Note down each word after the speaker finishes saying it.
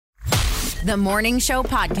The Morning Show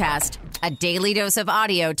Podcast, a daily dose of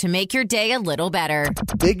audio to make your day a little better.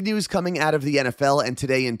 Big news coming out of the NFL, and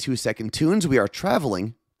today in 2-Second Tunes, we are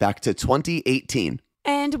traveling back to 2018.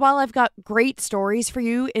 And while I've got great stories for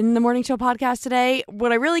you in the Morning Show Podcast today,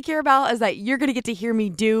 what I really care about is that you're going to get to hear me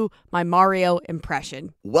do my Mario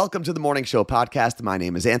impression. Welcome to the Morning Show Podcast. My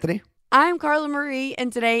name is Anthony. I'm Carla Marie,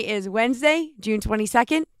 and today is Wednesday, June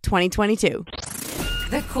 22nd, 2022.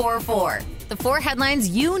 The Core Four. The four headlines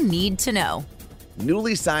you need to know.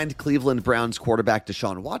 Newly signed Cleveland Browns quarterback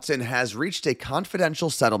Deshaun Watson has reached a confidential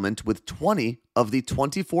settlement with 20 of the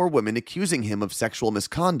 24 women accusing him of sexual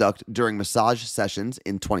misconduct during massage sessions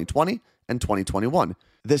in 2020 and 2021.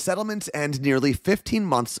 The settlements end nearly 15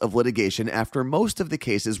 months of litigation after most of the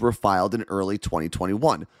cases were filed in early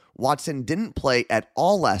 2021. Watson didn't play at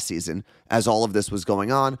all last season as all of this was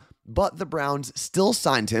going on, but the Browns still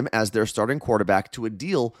signed him as their starting quarterback to a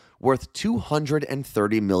deal worth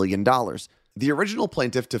 $230 million. The original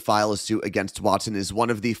plaintiff to file a suit against Watson is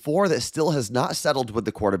one of the four that still has not settled with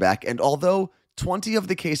the quarterback, and although 20 of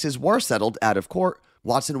the cases were settled out of court,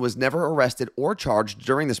 Watson was never arrested or charged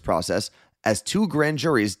during this process, as two grand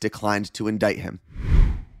juries declined to indict him.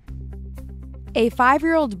 A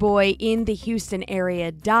 5-year-old boy in the Houston area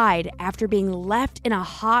died after being left in a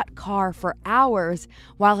hot car for hours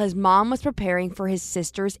while his mom was preparing for his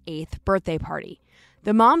sister's 8th birthday party.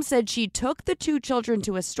 The mom said she took the two children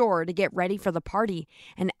to a store to get ready for the party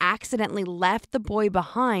and accidentally left the boy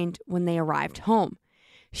behind when they arrived home.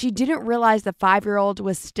 She didn't realize the 5-year-old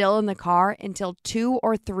was still in the car until 2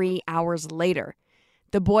 or 3 hours later.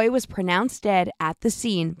 The boy was pronounced dead at the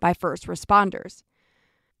scene by first responders.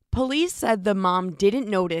 Police said the mom didn't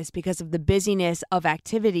notice because of the busyness of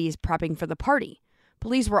activities prepping for the party.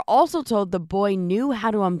 Police were also told the boy knew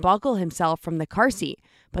how to unbuckle himself from the car seat,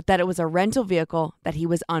 but that it was a rental vehicle that he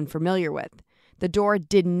was unfamiliar with. The door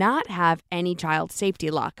did not have any child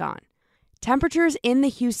safety lock on. Temperatures in the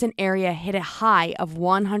Houston area hit a high of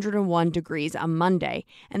 101 degrees on Monday,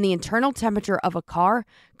 and the internal temperature of a car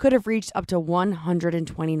could have reached up to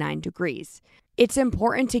 129 degrees. It's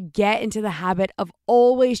important to get into the habit of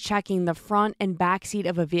always checking the front and back seat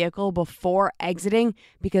of a vehicle before exiting,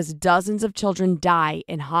 because dozens of children die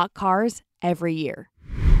in hot cars every year.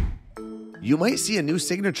 You might see a new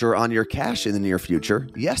signature on your cash in the near future.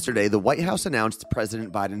 Yesterday, the White House announced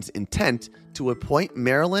President Biden's intent to appoint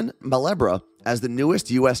Marilyn Malebra as the newest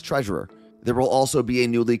U.S. Treasurer. There will also be a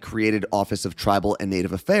newly created Office of Tribal and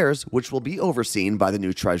Native Affairs, which will be overseen by the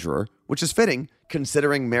new treasurer, which is fitting,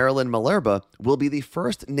 considering Marilyn Malebra will be the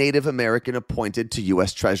first Native American appointed to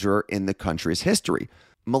U.S. Treasurer in the country's history.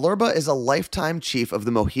 Malebra is a lifetime chief of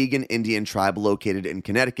the Mohegan Indian tribe located in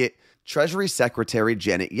Connecticut. Treasury Secretary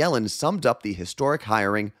Janet Yellen summed up the historic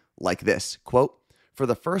hiring like this, quote, "For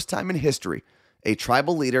the first time in history, a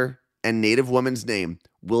tribal leader and Native woman's name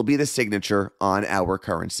will be the signature on our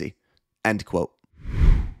currency." End quote.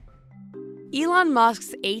 Elon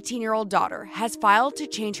Musk's 18-year-old daughter has filed to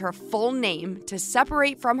change her full name to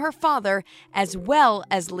separate from her father, as well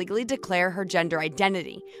as legally declare her gender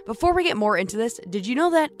identity. Before we get more into this, did you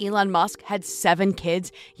know that Elon Musk had 7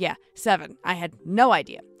 kids? Yeah, 7. I had no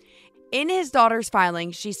idea. In his daughter's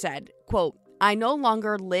filing, she said, quote, "I no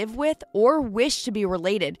longer live with or wish to be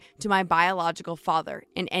related to my biological father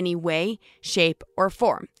in any way, shape, or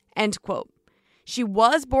form." End quote. She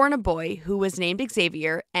was born a boy who was named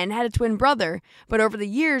Xavier and had a twin brother, but over the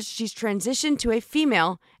years, she's transitioned to a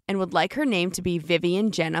female and would like her name to be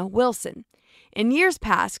Vivian Jenna Wilson. In years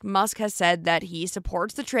past, Musk has said that he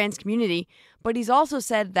supports the trans community, but he's also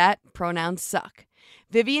said that pronouns suck.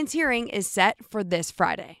 Vivian's hearing is set for this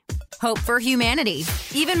Friday. Hope for humanity.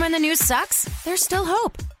 Even when the news sucks, there's still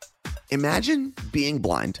hope. Imagine being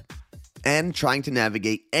blind and trying to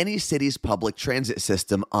navigate any city's public transit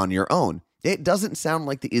system on your own. It doesn't sound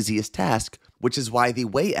like the easiest task, which is why the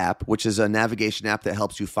Way app, which is a navigation app that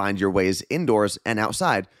helps you find your ways indoors and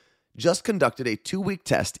outside, just conducted a 2-week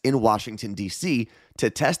test in Washington, D.C. to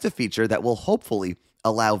test a feature that will hopefully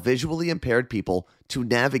allow visually impaired people to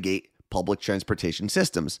navigate public transportation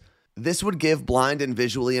systems. This would give blind and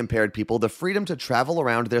visually impaired people the freedom to travel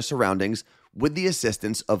around their surroundings with the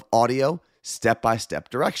assistance of audio, step-by-step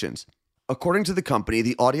directions. According to the company,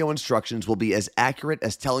 the audio instructions will be as accurate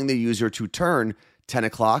as telling the user to turn 10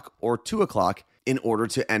 o'clock or 2 o'clock in order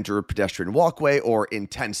to enter a pedestrian walkway, or in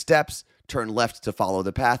 10 steps, turn left to follow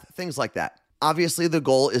the path, things like that. Obviously, the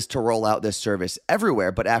goal is to roll out this service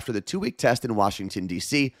everywhere, but after the 2-week test in Washington,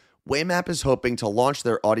 D.C., Waymap is hoping to launch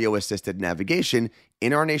their audio-assisted navigation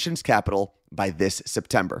in our nation's capital by this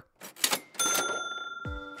September.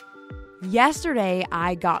 Yesterday,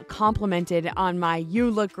 I got complimented on my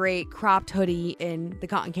You Look Great cropped hoodie in the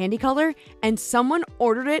cotton candy color, and someone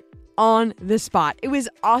ordered it on the spot. It was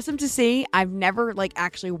awesome to see. I've never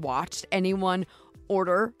actually watched anyone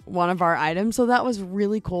order one of our items, so that was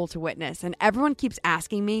really cool to witness. And everyone keeps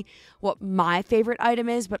asking me what my favorite item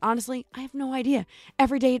is, but honestly, I have no idea.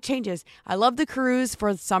 Every day it changes. I love the crews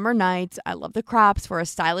for summer nights. I love the crops for a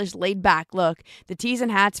stylish, laid-back look. The tees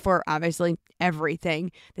and hats for, obviously,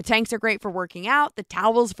 everything. The tanks are great for working out, the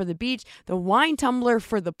towels for the beach, the wine tumbler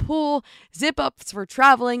for the pool, zip-ups for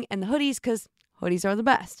traveling, and the hoodies because hoodies are the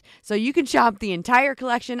best. So you can shop the entire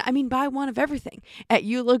collection, buy one of everything, at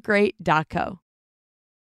youlookgreat.co.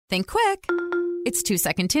 Think quick. It's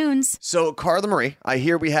 2-second tunes. So, Carla Marie, I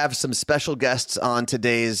hear we have some special guests on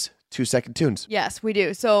today's 2-second tunes. Yes, we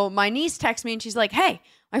do. So my niece texts me and she's like, hey,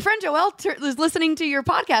 my friend Joelle is listening to your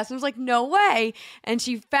podcast. And I was like, no way. And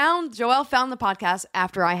Joelle found the podcast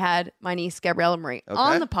after I had my niece, Gabriella Marie,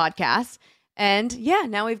 on the podcast. And yeah,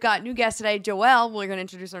 now we've got new guest today, Joelle. We're going to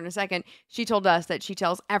introduce her in a second. She told us that she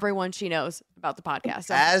tells everyone she knows about the podcast.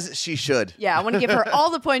 So, as she should. Yeah, I want to give her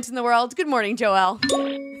all the points in the world. Good morning, Joelle.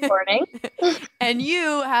 Good morning. And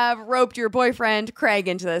you have roped your boyfriend, Craig,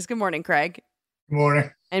 into this. Good morning, Craig. Good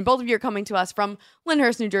morning. And both of you are coming to us from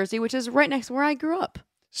Lyndhurst, New Jersey, which is right next to where I grew up.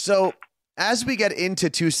 So, as we get into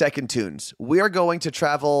 2-second tunes, we are going to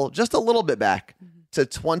travel just a little bit back to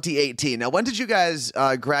 2018. Now, when did you guys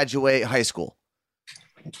graduate high school?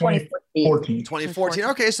 2014. 2014.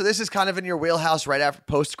 Okay, so this is kind of in your wheelhouse right after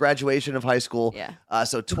post-graduation of high school. Yeah.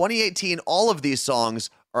 So 2018, all of these songs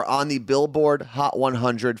are on the Billboard Hot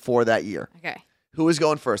 100 for that year. Okay. Who is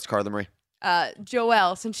going first, Carla Marie?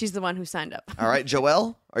 Joelle, since she's the one who signed up. All right,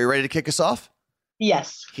 Joelle, are you ready to kick us off?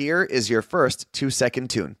 Yes. Here is your first 2-second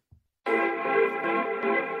tune.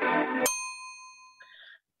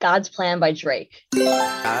 God's Plan by Drake.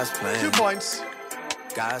 God's plan. 2 points.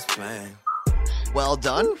 God's plan. Well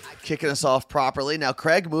done. Kicking us off properly. Now,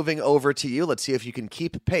 Craig, moving over to you. Let's see if you can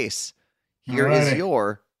keep pace. Here is Alrighty.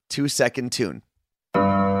 your 2-second tune.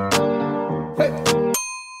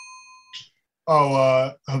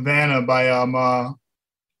 Havana by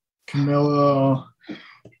Camila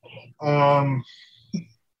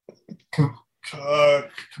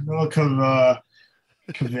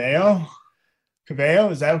Cabello. Cabello,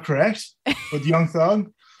 is that correct? With Young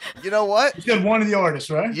Thug? You know what? You said one of the artists,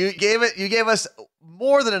 right? You gave us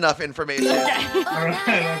more than enough information. All right,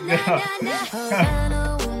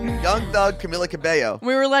 Young Thug, Camila Cabello.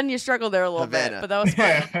 We were letting you struggle there a little Havana. bit, but that was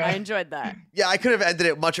fun. I enjoyed that. Yeah, I could have ended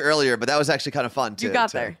it much earlier, but that was actually kind of fun to, You got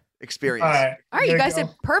to there. experience. All right. All right, you There guys go.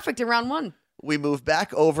 did perfect in round one. We move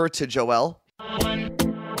back over to Joelle.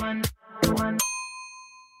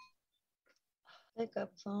 Pick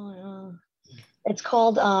up phone. It's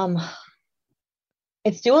called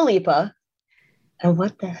it's Dua Lipa. And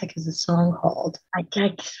what the heck is the song called? I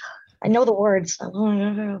know the words.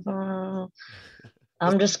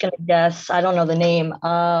 I'm just gonna guess. I don't know the name.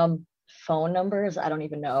 Phone numbers? I don't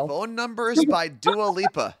even know. Phone Numbers by Dua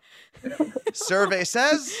Lipa. Survey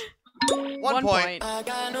says 1 point.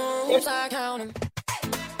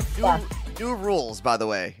 New Rules, by the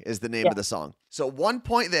way, is the name of the song. So 1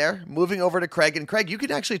 point there. Moving over to Craig. And Craig, you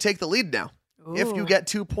can actually take the lead now. If you Ooh. get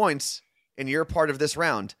 2 points in your part of this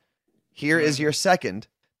round, here is your second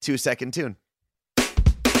 2-second tune.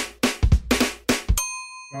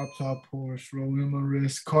 Drop top Porsche, rolling my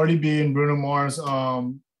wrist. Cardi B and Bruno Mars.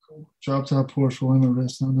 Drop top Porsche, rolling my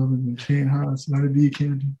wrist. I'm never can't hide. It's not a B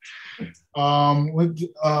candy.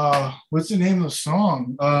 What's the name of the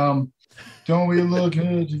song? Don't we look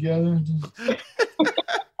good together?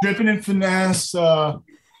 Dripping in finesse.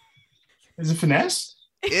 Is it finesse?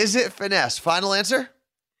 Is it Finesse? Final answer?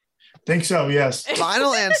 Think so. Yes.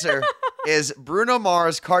 Final answer is Bruno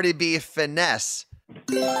Mars, Cardi B, Finesse.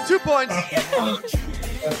 2 points.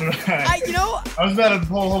 That's right. I was about to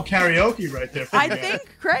pull a whole karaoke right there. I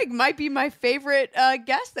think Craig might be my favorite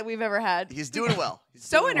guest that we've ever had. He's doing well. He's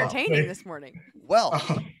So doing well. entertaining this morning. Well,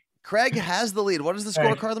 Craig has the lead. What is the score,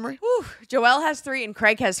 Hey. Carla Marie? Whew. Joelle has 3 and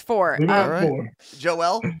Craig has 4. We got All right. 4.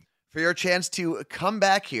 Joelle, for your chance to come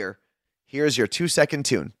back here, here's your 2-second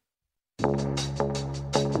tune.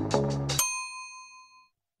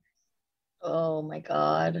 Oh my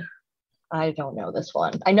God. I don't know this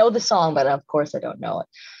one. I know the song, but of course I don't know it.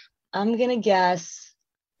 I'm gonna guess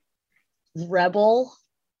Rebel.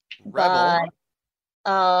 Rebel.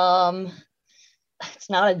 By, it's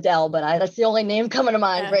not Adele, but that's the only name coming to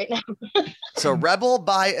mind right now. So Rebel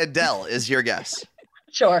by Adele is your guess.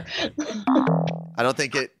 Sure. I don't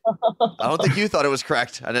think you thought it was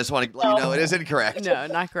correct. I just want to let you know it is incorrect. No,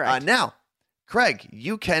 not correct. Now, Craig,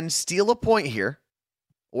 you can steal a point here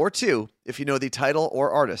or 2 if you know the title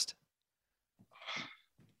or artist.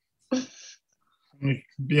 Let me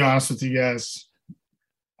be honest with you guys.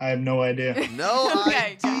 I have no idea. No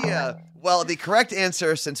Okay. idea. Well, the correct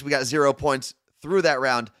answer, since we got 0 points through that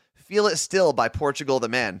round, Feel It Still by Portugal the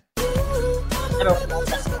Man. I don't know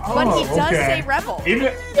that. But he Oh, does okay. say rebel.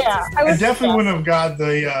 Even Yeah, I definitely wouldn't have got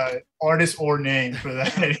the artist or name for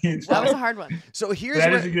that. That was a hard one. So here's That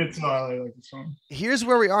where, is a good song. I like the song. here's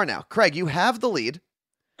where we are now. Craig, you have the lead.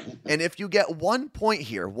 And if you get 1 point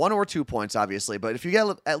here, 1 or 2 points, obviously, but if you get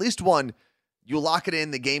at least 1, you lock it in.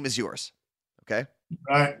 The game is yours. Okay?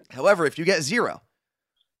 Right. However, if you get 0,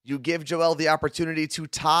 you give Joel the opportunity to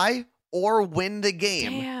tie or win the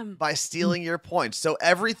game Damn. by stealing your points. So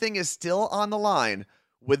everything is still on the line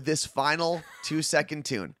with this final 2-second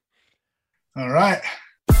tune. All right.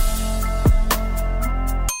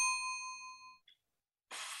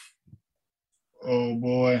 Oh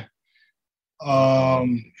boy.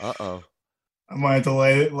 Uh-oh. I might have to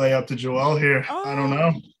lay up to Joel here. I don't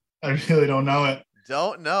know. I really don't know it.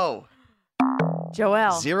 Don't know.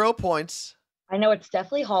 Joel. 0 points. I know it's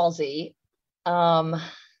definitely Halsey. I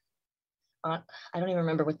don't even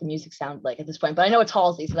remember what the music sounded like at this point, but I know it's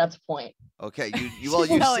Halsey, so that's a point. Okay, you She's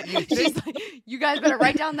think like, you guys better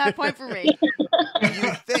write down that point for me.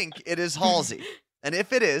 you think it is Halsey. And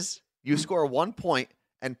if it is, you score 1 point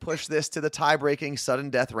and push this to the tie-breaking sudden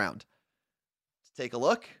death round. Let's take a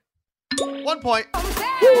look. 1 point. All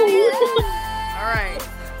right.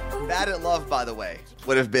 Bad at Love, by the way,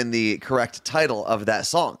 would have been the correct title of that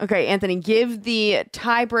song. Okay, Anthony, give the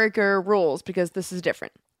tiebreaker rules because this is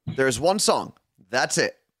different. There's one song. That's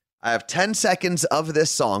it. I have 10 seconds of this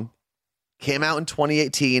song. Came out in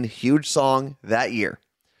 2018. Huge song that year.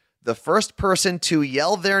 The first person to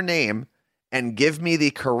yell their name and give me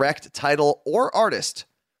the correct title or artist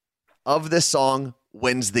of this song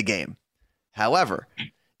wins the game. However,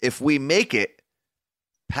 if we make it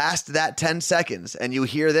past that 10 seconds and you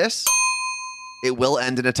hear this, it will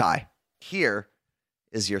end in a tie. Here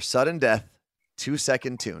is your sudden death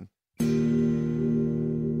 2-second tune.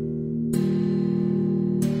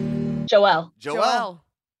 Joel.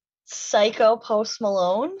 Psycho Post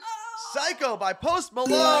Malone. Psycho by Post Malone.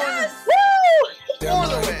 Woo! For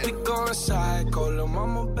the win.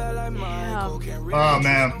 Oh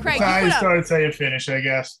man. Craig, That's how you you put up- started, how you finish, I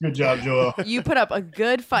guess. Good job, Joel. You put up a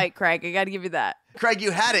good fight, Craig. I got to give you that. Craig,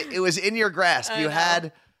 you had it. It was in your grasp. I You know.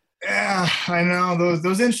 had. Yeah, I know.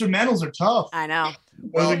 Those instrumentals are tough. I know.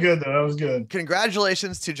 Those are good though. That was good.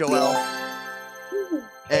 Congratulations to Joel.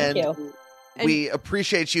 Thank And you. we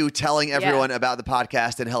appreciate you telling everyone about the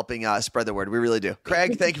podcast and helping spread the word. We really do.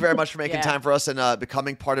 Craig, thank you very much for making Yeah. time for us and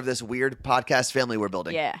becoming part of this weird podcast family we're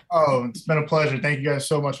building. Yeah. Oh, it's been a pleasure. Thank you guys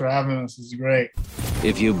so much for having us. This is great.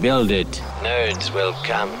 If you build it, nerds will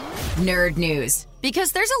come. Nerd news.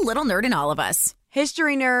 Because there's a little nerd in all of us.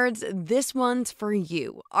 History nerds, this one's for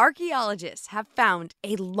you. Archaeologists have found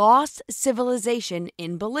a lost civilization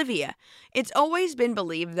in Bolivia. It's always been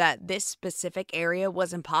believed that this specific area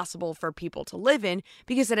was impossible for people to live in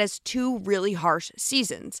because it has 2 really harsh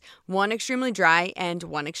seasons, one extremely dry and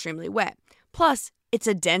one extremely wet. Plus, it's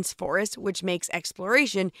a dense forest, which makes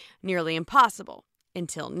exploration nearly impossible.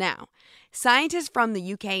 Until now. Scientists from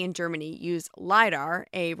the UK and Germany use LiDAR,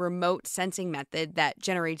 a remote sensing method that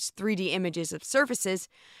generates 3D images of surfaces,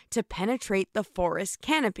 to penetrate the forest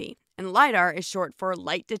canopy. And LiDAR is short for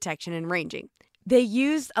light detection and ranging. They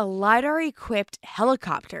used a LiDAR-equipped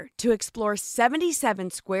helicopter to explore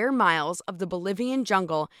 77 square miles of the Bolivian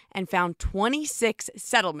jungle and found 26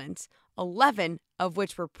 settlements, 11 of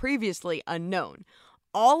which were previously unknown.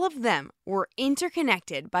 All of them were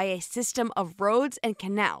interconnected by a system of roads and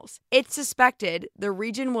canals. It's suspected the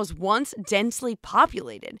region was once densely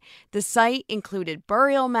populated. The site included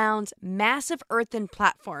burial mounds, massive earthen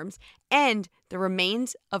platforms, and the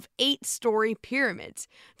remains of 8-story pyramids.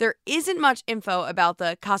 There isn't much info about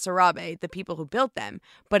the Kasarabe, the people who built them,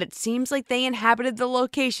 but it seems like they inhabited the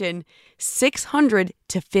location 600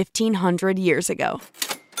 to 1500 years ago.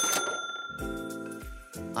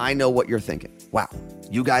 I know what you're thinking. Wow,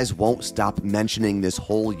 you guys won't stop mentioning this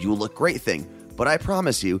whole "you look great" thing, but I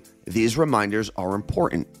promise you, these reminders are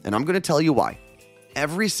important, and I'm going to tell you why.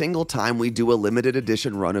 Every single time we do a limited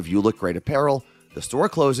edition run of You Look Great apparel, the store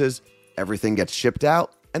closes, everything gets shipped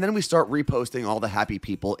out, and then we start reposting all the happy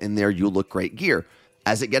people in their You Look Great gear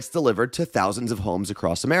as it gets delivered to thousands of homes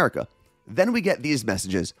across America. Then we get these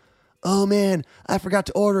messages. Oh man, I forgot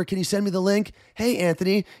to order. Can you send me the link? Hey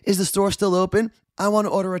Anthony, is the store still open? I want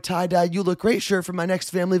to order a tie-dye You Look Great shirt for my next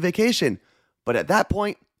family vacation. But at that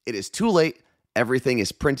point, it is too late. Everything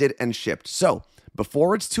is printed and shipped. So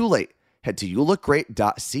before it's too late, head to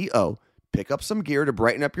youlookgreat.co pick up some gear to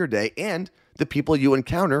brighten up your day and the people you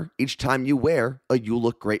encounter each time you wear a You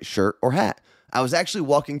Look Great shirt or hat. I was actually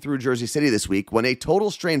walking through Jersey City this week when a total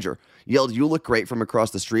stranger yelled "You look great" from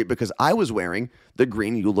across the street because I was wearing the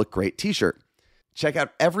green You Look Great t-shirt. Check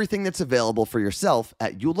out everything that's available for yourself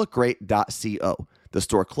at youlookgreat.co. The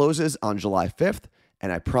store closes on July 5th,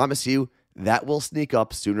 and I promise you that will sneak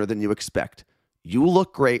up sooner than you expect.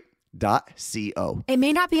 youlookgreat.co. It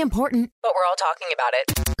may not be important, but we're all talking about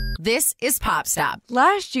it. This is Pop Stop.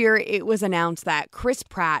 Last year, it was announced that Chris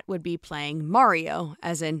Pratt would be playing Mario,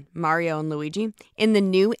 as in Mario and Luigi, in the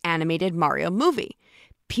new animated Mario movie.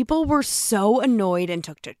 People were so annoyed and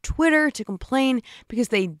took to Twitter to complain because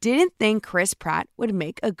they didn't think Chris Pratt would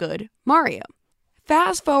make a good Mario.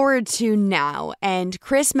 Fast forward to now, and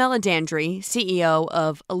Chris Meledandri, CEO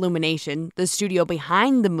of Illumination, the studio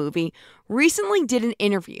behind the movie, recently did an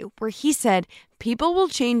interview where he said people will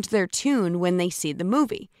change their tune when they see the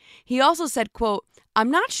movie. He also said, quote,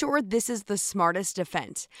 "I'm not sure this is the smartest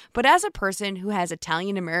defense, but as a person who has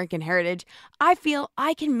Italian-American heritage, I feel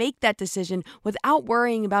I can make that decision without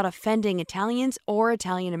worrying about offending Italians or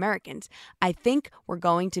Italian-Americans. I think we're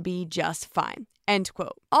going to be just fine." End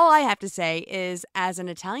quote. All I have to say is, as an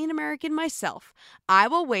Italian-American myself, I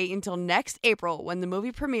will wait until next April when the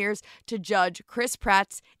movie premieres to judge Chris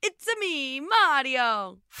Pratt's "It's-a-me,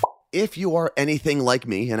 Mario." If you are anything like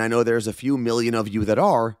me, and I know there's a few million of you that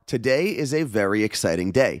are, today is a very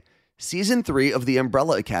exciting day. Season 3 of The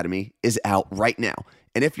Umbrella Academy is out right now.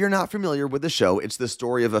 And if you're not familiar with the show, it's the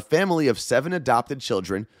story of a family of 7 adopted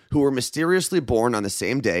children who were mysteriously born on the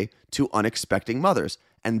same day to unexpected mothers,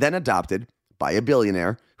 and then adopted by a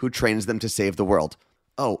billionaire who trains them to save the world.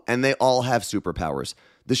 Oh, and they all have superpowers.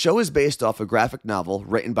 The show is based off a graphic novel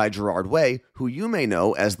written by Gerard Way, who you may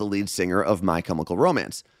know as the lead singer of My Chemical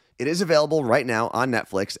Romance. It is available right now on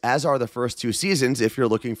Netflix, as are the first 2 seasons if you're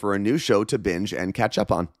looking for a new show to binge and catch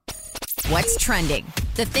up on. What's trending?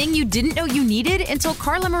 The thing you didn't know you needed until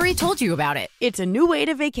Carla Marie told you about it. It's a new way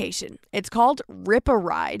to vacation. It's called Rip a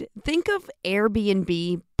Ride. Think of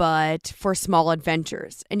Airbnb, but for small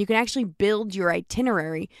adventures. And you can actually build your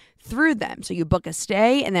itinerary through them. So you book a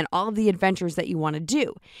stay and then all of the adventures that you want to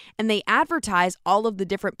do. And they advertise all of the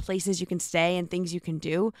different places you can stay and things you can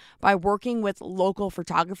do by working with local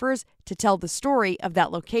photographers to tell the story of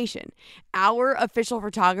that location. Our official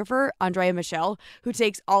photographer, Andrea Michelle, who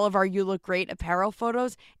takes all of our You Look Great apparel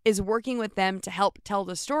photos, is working with them to help tell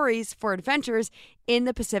the stories for adventures in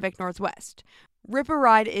the Pacific Northwest. Rip a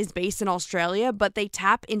Ride is based in Australia, but they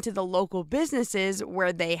tap into the local businesses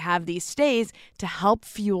where they have these stays to help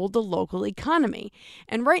fuel the local economy.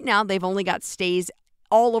 And right now, they've only got stays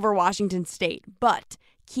all over Washington state, but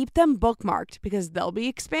keep them bookmarked because they'll be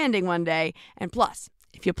expanding one day. And plus,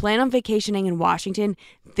 if you plan on vacationing in Washington,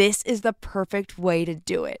 this is the perfect way to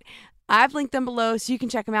do it. I've linked them below so you can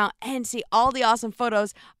check them out and see all the awesome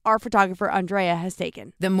photos our photographer Andrea has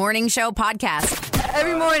taken. The Morning Show Podcast.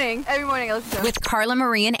 Every morning I listen to it. With Carla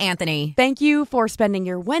Marie and Anthony. Thank you for spending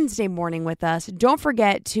your Wednesday morning with us. Don't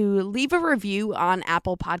forget to leave a review on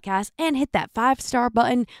Apple Podcasts and hit that 5-star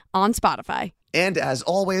button on Spotify. And as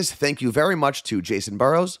always, thank you very much to Jason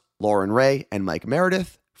Burrows, Lauren Ray, and Mike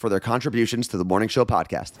Meredith for their contributions to the Morning Show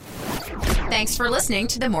Podcast. Thanks for listening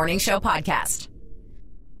to the Morning Show Podcast.